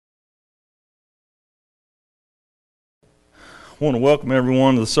I want to welcome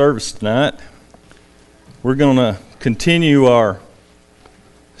everyone to the service tonight. We're going to continue our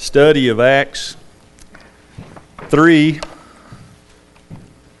study of Acts 3,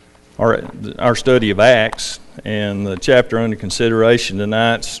 our study of Acts, and the chapter under consideration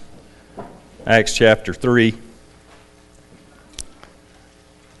tonight's Acts chapter 3.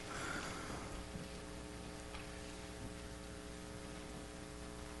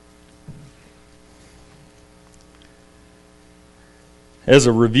 As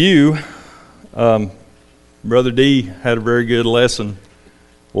a review, Brother D had a very good lesson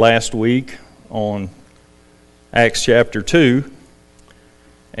last week on Acts chapter 2.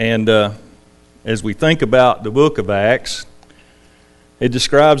 And as we think about the book of Acts, it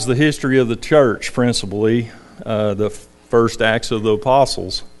describes the history of the church principally, the first Acts of the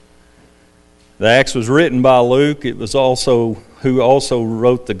Apostles. The Acts was written by Luke. It was who also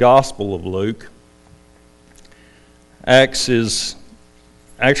wrote the Gospel of Luke. Acts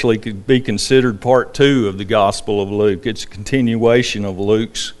actually could be considered part 2 of the Gospel of Luke. It's a continuation of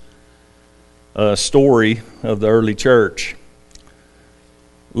Luke's story of the early church.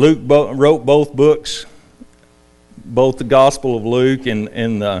 Luke wrote both books, both the Gospel of Luke and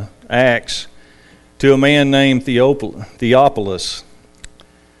the Acts, to a man named Theophilus.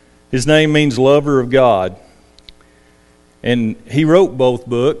 His name means lover of God. And he wrote both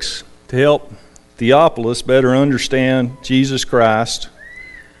books to help Theophilus better understand Jesus Christ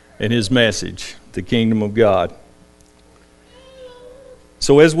and his message, the kingdom of God.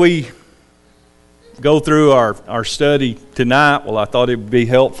 So as we go through our study tonight, I thought it would be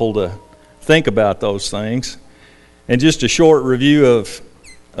helpful to think about those things. And just a short review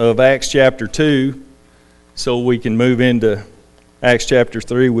of Acts chapter 2, so we can move into Acts chapter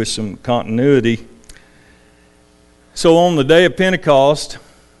 3 with some continuity. So on the day of Pentecost,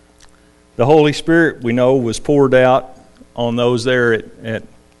 the Holy Spirit, we know, was poured out on those there at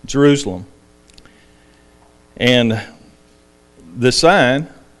Jerusalem. And the sign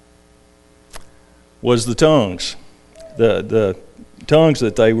was the tongues, the tongues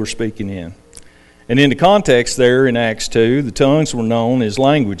that they were speaking in. And in the context there in Acts 2, the tongues were known as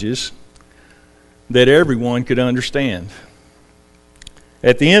languages that everyone could understand.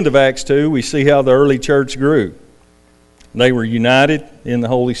 At the end of Acts 2, we see how the early church grew. They were united in the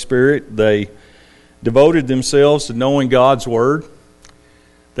Holy Spirit. They devoted themselves to knowing God's Word.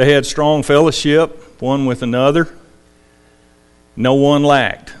 They had strong fellowship one with another. No one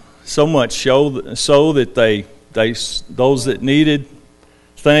lacked. So much so that those that needed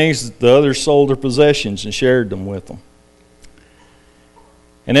things, the others sold their possessions and shared them with them.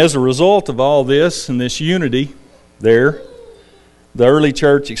 And as a result of all this and this unity there, the early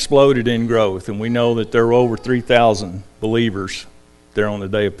church exploded in growth. And we know that there were over 3,000 believers there on the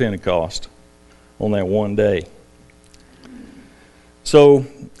day of Pentecost, on that one day. So,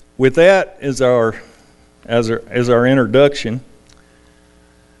 with that as our introduction,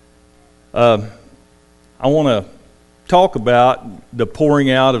 I want to talk about the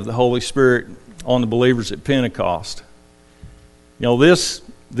pouring out of the Holy Spirit on the believers at Pentecost. You know, this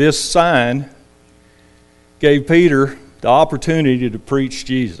sign gave Peter the opportunity to preach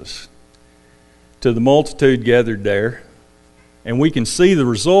Jesus to the multitude gathered there, and we can see the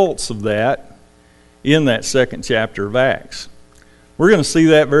results of that in that second chapter of Acts. We're going to see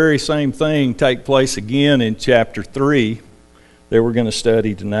that very same thing take place again in chapter 3 that we're going to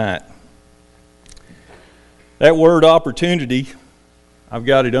study tonight. That word opportunity, I've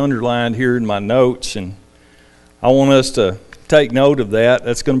got it underlined here in my notes, and I want us to take note of that.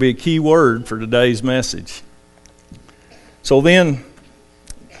 That's going to be a key word for today's message. So then,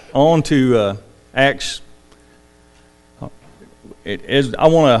 on to Acts. I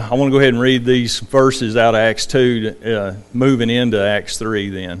want to go ahead and read these verses out of Acts 2, moving into Acts 3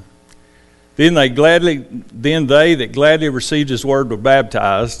 then. Then they that gladly received his word were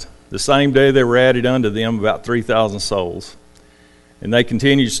baptized. The same day there were added unto them about 3,000 souls. And they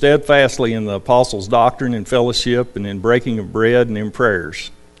continued steadfastly in the apostles' doctrine and fellowship, and in breaking of bread and in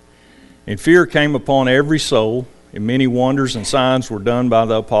prayers. And fear came upon every soul, and many wonders and signs were done by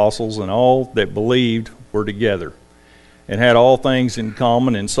the apostles, and all that believed were together, and had all things in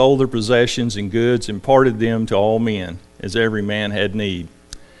common, and sold their possessions and goods, and parted them to all men, as every man had need.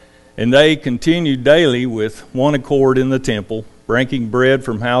 And they continued daily with one accord in the temple, breaking bread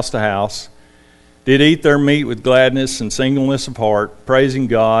from house to house, did eat their meat with gladness and singleness of heart, praising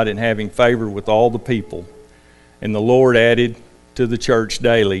God and having favor with all the people. And the Lord added to the church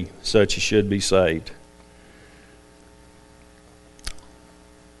daily such as should be saved.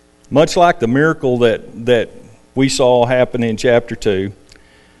 Much like the miracle that we saw happen in chapter 2,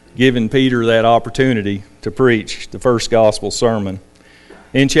 giving Peter that opportunity to preach the first gospel sermon.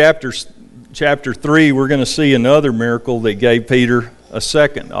 In chapter 3, we're going to see another miracle that gave Peter a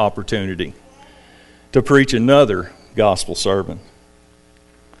second opportunity to preach another gospel sermon.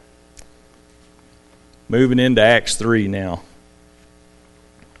 Moving into Acts 3 now.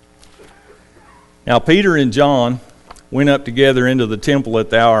 Now Peter and John went up together into the temple at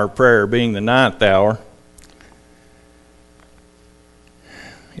the hour of prayer, being the 9th hour.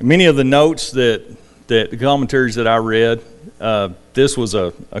 Many of the notes that the commentaries that I read, this was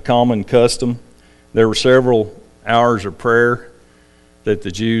a common custom. There were several hours of prayer that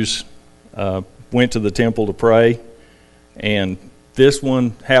the Jews went to the temple to pray, and this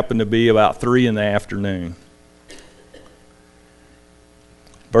one happened to be about 3 in the afternoon.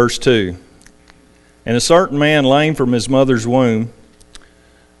 Verse 2, and a certain man lame from his mother's womb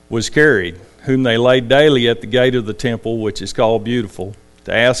was carried, whom they laid daily at the gate of the temple, which is called Beautiful,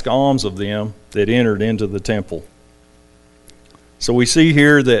 to ask alms of them that entered into the temple. So we see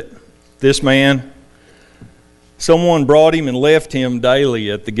here that this man, someone brought him and left him daily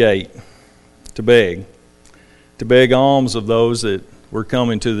at the gate to beg alms of those that were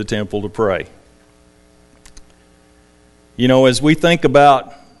coming to the temple to pray. You know, as we think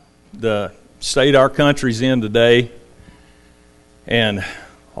about the state our country's in today and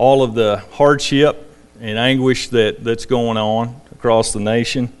all of the hardship and anguish that's going on across the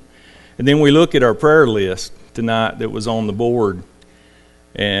nation, and then we look at our prayer list tonight that was on the board,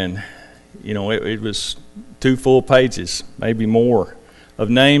 and you know, it was 2 full pages, maybe more, of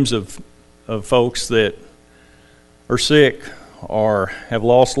names of folks that are sick or have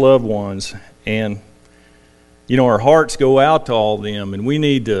lost loved ones. And you know, our hearts go out to all of them, and we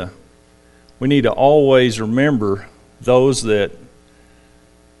need to always remember those that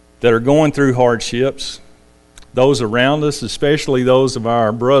are going through hardships, those around us, especially those of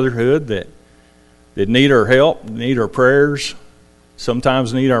our brotherhood that need our help, need our prayers,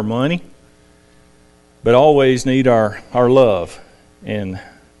 sometimes need our money, but always need our love. And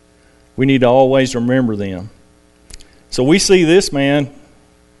we need to always remember them. So we see this man,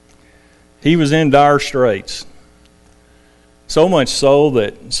 he was in dire straits. So much so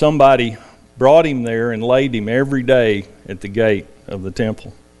that somebody brought him there and laid him every day at the gate of the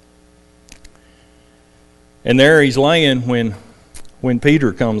temple. And there he's laying when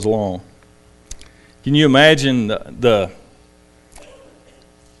Peter comes along. Can you imagine the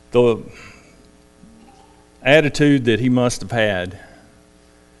attitude that he must have had?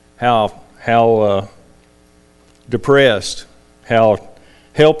 How depressed, how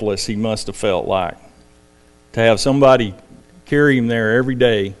helpless he must have felt like to have somebody carry him there every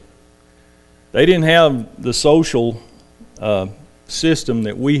day. They didn't have the social system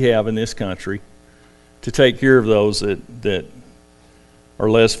that we have in this country to take care of those that are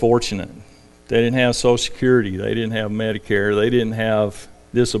less fortunate. They didn't have Social Security. They didn't have Medicare. They didn't have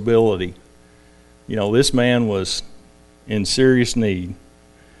disability. You know, this man was in serious need.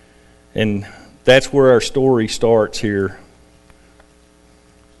 And that's where our story starts here.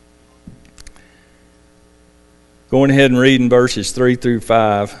 Going ahead and reading verses 3 through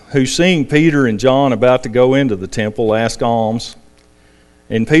 5. Who, seeing Peter and John about to go into the temple, asked alms.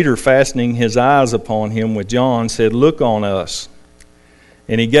 And Peter, fastening his eyes upon him with John, said, Look on us.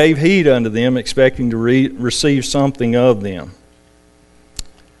 And he gave heed unto them, expecting to receive something of them.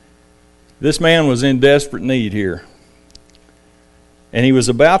 This man was in desperate need here. And he was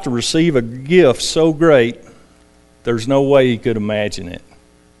about to receive a gift so great, there's no way he could imagine it.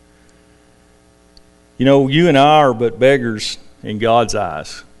 You know, you and I are but beggars in God's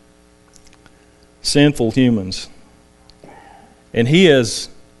eyes. Sinful humans. And He has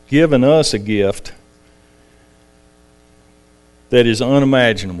given us a gift that is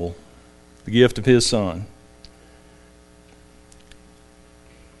unimaginable. The gift of His Son.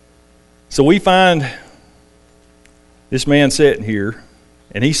 So we find this man sitting here,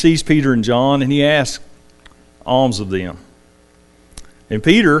 and he sees Peter and John, and he asks alms of them. And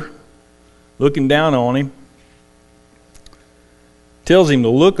Peter, looking down on him, tells him to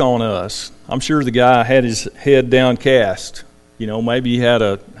look on us. I'm sure the guy had his head downcast. You know, maybe he had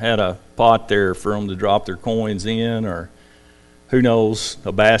a pot there for them to drop their coins in, or who knows,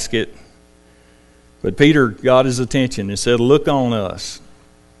 a basket. But Peter got his attention and said, "Look on us,"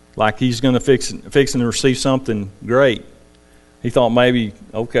 like he's going to fixing to receive something great. He thought maybe,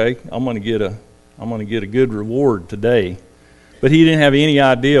 okay, I'm going to get a good reward today. But he didn't have any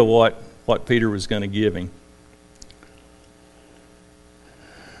idea what Peter was going to give him.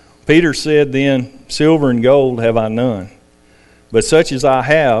 Peter said then, "Silver and gold have I none, but such as I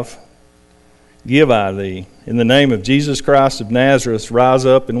have give I thee. in the name of Jesus Christ of Nazareth, rise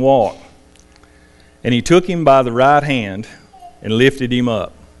up and walk. And he took him by the right hand and lifted him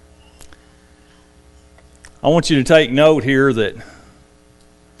up. I want you to take note here that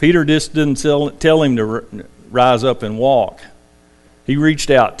Peter just didn't tell him to rise up and walk. He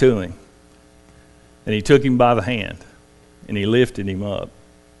reached out to him, and he took him by the hand, and he lifted him up.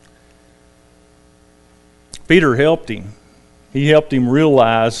 Peter helped him. He helped him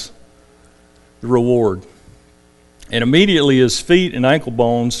realize the reward. And immediately his feet and ankle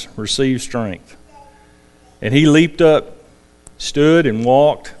bones received strength. And he leaped up, stood and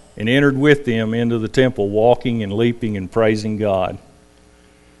walked, and entered with them into the temple, walking and leaping and praising God.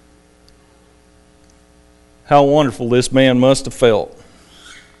 How wonderful this man must have felt.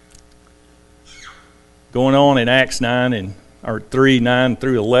 Going on in Acts 3, 9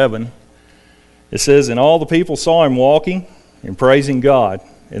 through 11, it says, And all the people saw him walking and praising God,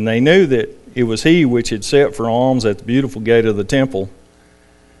 and they knew that it was he which had sat for alms at the beautiful gate of the temple.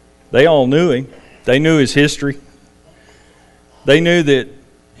 They all knew him. They knew his history. They knew that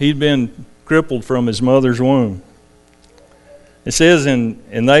he'd been crippled from his mother's womb. It says, and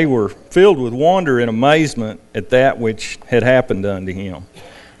they were filled with wonder and amazement at that which had happened unto him.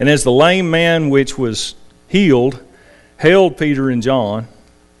 And as the lame man which was healed held Peter and John,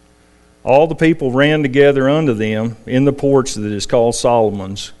 all the people ran together unto them in the porch that is called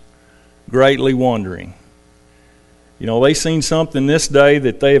Solomon's, greatly wondering. You know, they seen something this day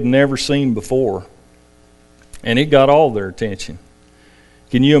that they have never seen before. And it got all their attention.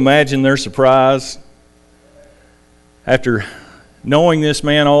 Can you imagine their surprise after knowing this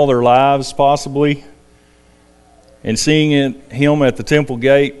man all their lives possibly, and seeing him at the temple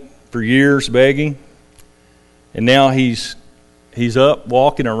gate for years begging, and now he's up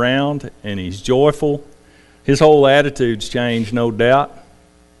walking around and he's joyful. His whole attitude's changed, no doubt.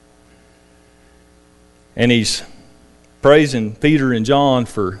 And he's praising Peter and John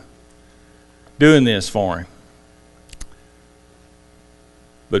for doing this for him.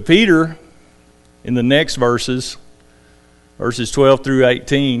 But Peter, in the next verses 12 through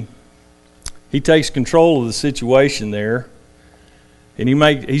 18, he takes control of the situation there, and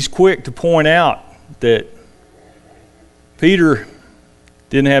he's quick to point out that Peter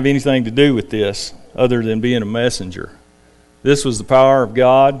didn't have anything to do with this other than being a messenger. This was the power of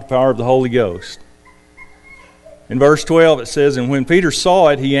God, the power of the Holy Ghost. In verse 12 it says, And when Peter saw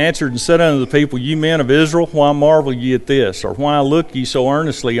it, he answered and said unto the people, Ye men of Israel, why marvel ye at this? Or why look ye so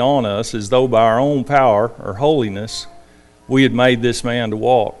earnestly on us, as though by our own power or holiness we had made this man to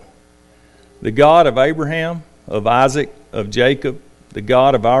walk? The God of Abraham, of Isaac, of Jacob, the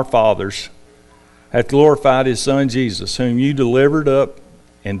God of our fathers, hath glorified his Son Jesus, whom you delivered up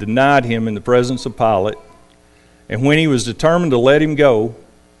and denied him in the presence of Pilate. And when he was determined to let him go,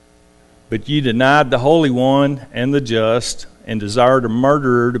 but ye denied the Holy One and the just, and desired a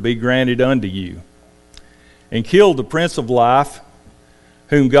murderer to be granted unto you, and killed the Prince of Life,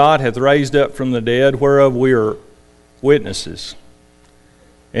 whom God hath raised up from the dead, whereof we are witnesses.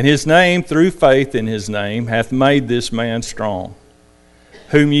 And his name, through faith in his name, hath made this man strong,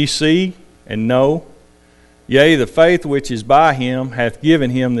 whom ye see and know. Yea, the faith which is by him hath given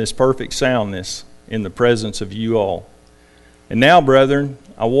him this perfect soundness in the presence of you all. And now, brethren,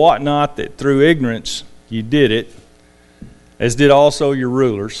 I wot not that through ignorance ye did it, as did also your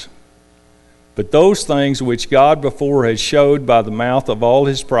rulers. But those things which God before had showed by the mouth of all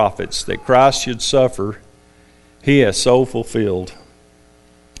his prophets, that Christ should suffer, he has so fulfilled.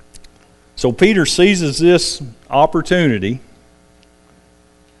 So Peter seizes this opportunity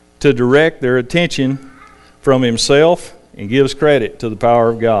to direct their attention from himself and gives credit to the power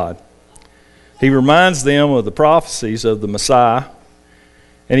of God. He reminds them of the prophecies of the Messiah,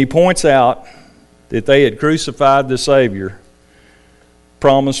 and he points out that they had crucified the Savior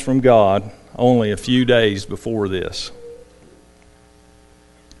promised from God only a few days before this.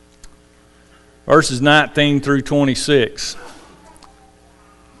 Verses 19 through 26. It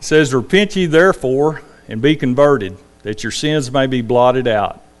says, Repent ye therefore, and be converted, that your sins may be blotted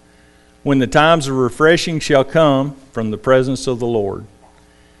out, when the times of refreshing shall come from the presence of the Lord.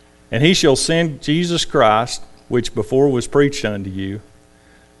 And he shall send Jesus Christ, which before was preached unto you,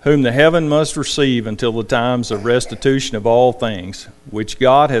 whom the heaven must receive until the times of restitution of all things, which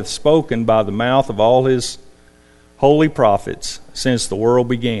God hath spoken by the mouth of all his holy prophets since the world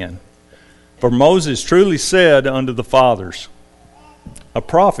began. For Moses truly said unto the fathers, A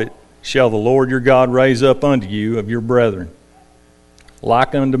prophet shall the Lord your God raise up unto you of your brethren,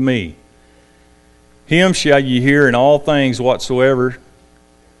 like unto me. Him shall ye hear in all things whatsoever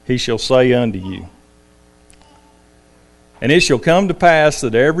he shall say unto you. And it shall come to pass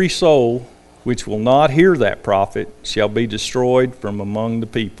that every soul which will not hear that prophet shall be destroyed from among the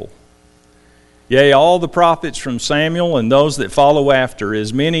people. Yea, all the prophets from Samuel and those that follow after,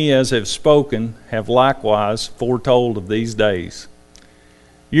 as many as have spoken, have likewise foretold of these days.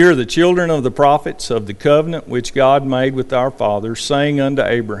 Ye are the children of the prophets of the covenant which God made with our fathers, saying unto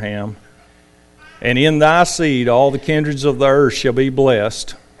Abraham, And in thy seed all the kindreds of the earth shall be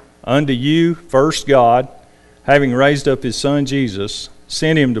blessed. Unto you first God, having raised up his Son Jesus,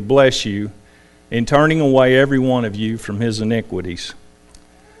 sent him to bless you, in turning away every one of you from his iniquities.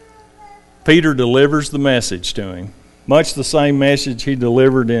 Peter delivers the message to him, much the same message he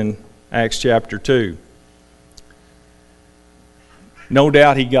delivered in Acts chapter 2. No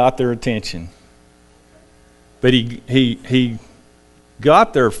doubt he got their attention. But he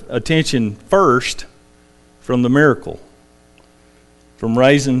got their attention first from the miracle, from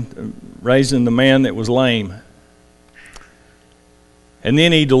raising the man that was lame. And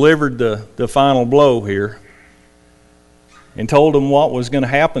then he delivered the final blow here and told them what was going to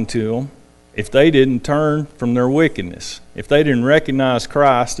happen to them if they didn't turn from their wickedness, if they didn't recognize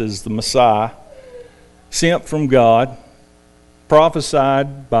Christ as the Messiah, sent from God,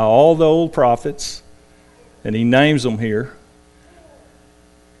 prophesied by all the old prophets, and he names them here.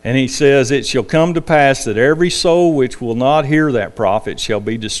 And he says, It shall come to pass that every soul which will not hear that prophet shall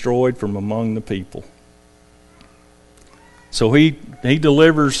be destroyed from among the people. So he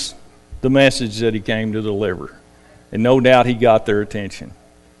delivers the message that he came to deliver. And no doubt he got their attention.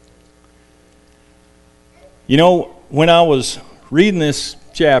 You know, when I was reading this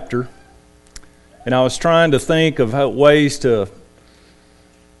chapter, and I was trying to think of ways to,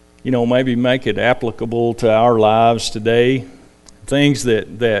 maybe make it applicable to our lives today, things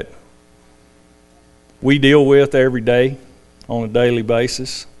that we deal with every day on a daily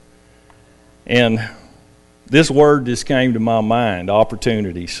basis. And this word just came to my mind,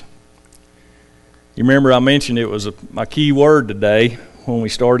 opportunities. You remember I mentioned it was my key word today when we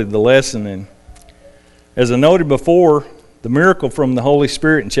started the lesson. And as I noted before, the miracle from the Holy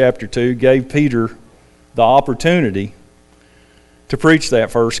Spirit in chapter 2 gave Peter the opportunity to preach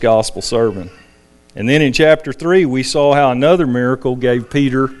that first gospel sermon. And then in chapter 3, we saw how another miracle gave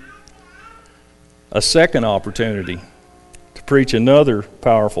Peter a second opportunity to preach another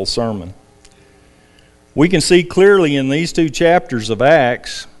powerful sermon. We can see clearly in these two chapters of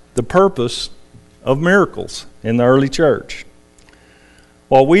Acts the purpose of miracles in the early church.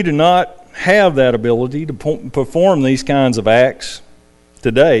 While we do not have that ability to perform these kinds of acts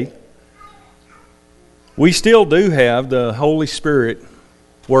today, we still do have the Holy Spirit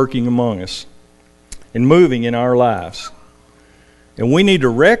working among us and moving in our lives. And we need to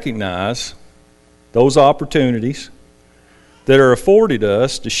recognize those opportunities that are afforded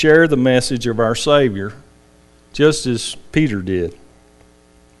us to share the message of our Savior, just as Peter did.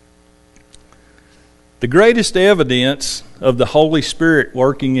 The greatest evidence of the Holy Spirit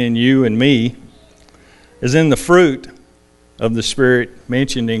working in you and me is in the fruit of the Spirit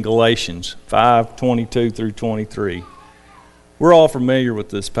mentioned in Galatians 5:22 through 23. We're all familiar with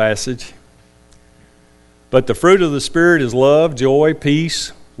this passage. But the fruit of the Spirit is love, joy,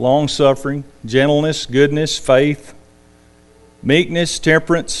 peace, long-suffering, gentleness, goodness, faith, meekness,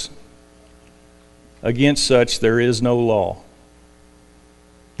 temperance. Against such there is no law.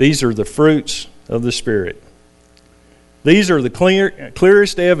 These are the fruits of the Spirit. These are the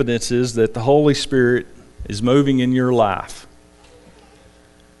clearest evidences that the Holy Spirit is moving in your life.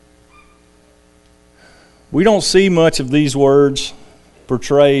 We don't see much of these words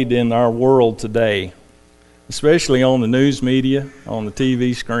portrayed in our world today, especially on the news media, on the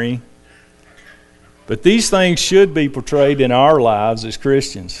TV screen. But these things should be portrayed in our lives as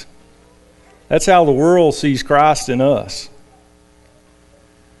Christians. That's how the world sees Christ in us.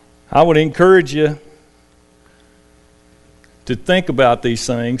 I would encourage you to think about these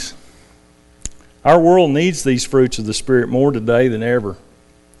things. Our world needs these fruits of the Spirit more today than ever.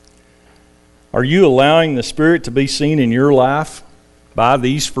 Are you allowing the Spirit to be seen in your life by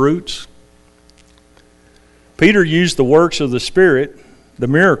these fruits? Peter used the works of the Spirit, the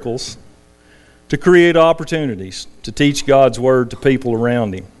miracles, to create opportunities to teach God's Word to people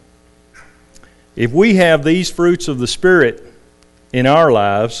around him. If we have these fruits of the Spirit in our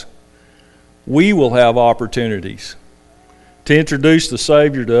lives, we will have opportunities to introduce the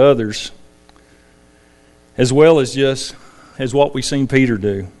Savior to others, as well as just as what we've seen Peter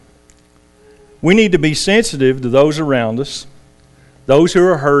do. We need to be sensitive to those around us, those who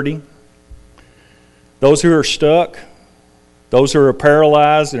are hurting, those who are stuck, those who are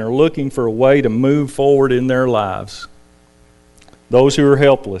paralyzed and are looking for a way to move forward in their lives, those who are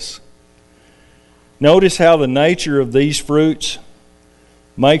helpless. Notice how the nature of these fruits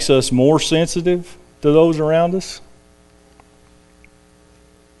makes us more sensitive to those around us?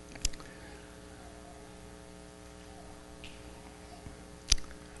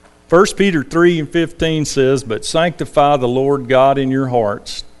 First Peter 3:15 says, "But sanctify the Lord God in your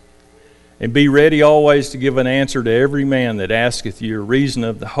hearts, and be ready always to give an answer to every man that asketh you a reason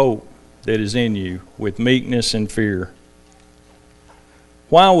of the hope that is in you, with meekness and fear."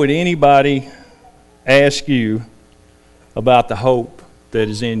 Why would anybody ask you about the hope that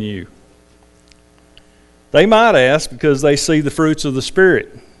is in you? They might ask because they see the fruits of the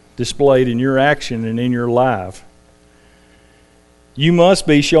Spirit displayed in your action and in your life. You must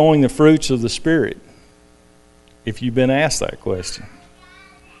be showing the fruits of the Spirit if you've been asked that question.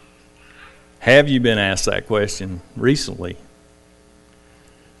 Have you been asked that question recently?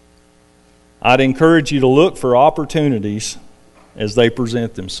 I'd encourage you to look for opportunities as they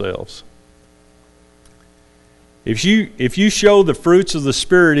present themselves. If you show the fruits of the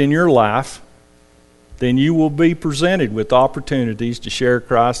Spirit in your life, then you will be presented with opportunities to share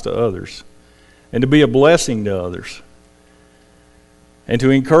Christ to others and to be a blessing to others and to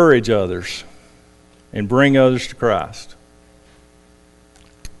encourage others and bring others to Christ.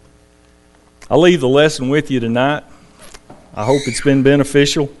 I'll leave the lesson with you tonight. I hope it's been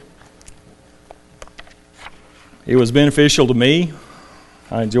beneficial. It was beneficial to me.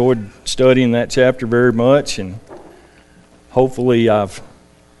 I enjoyed studying that chapter very much, and hopefully I've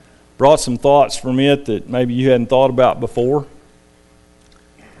brought some thoughts from it that maybe you hadn't thought about before.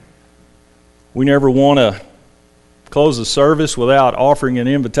 We never want to close the service without offering an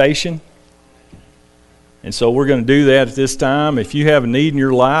invitation. And so we're going to do that at this time. If you have a need in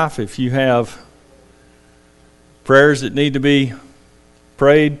your life, if you have prayers that need to be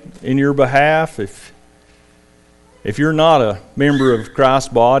prayed in your behalf, if you're not a member of Christ's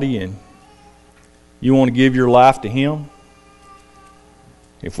body and you want to give your life to Him,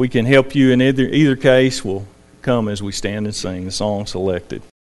 if we can help you in either case, we'll come as we stand and sing the song selected.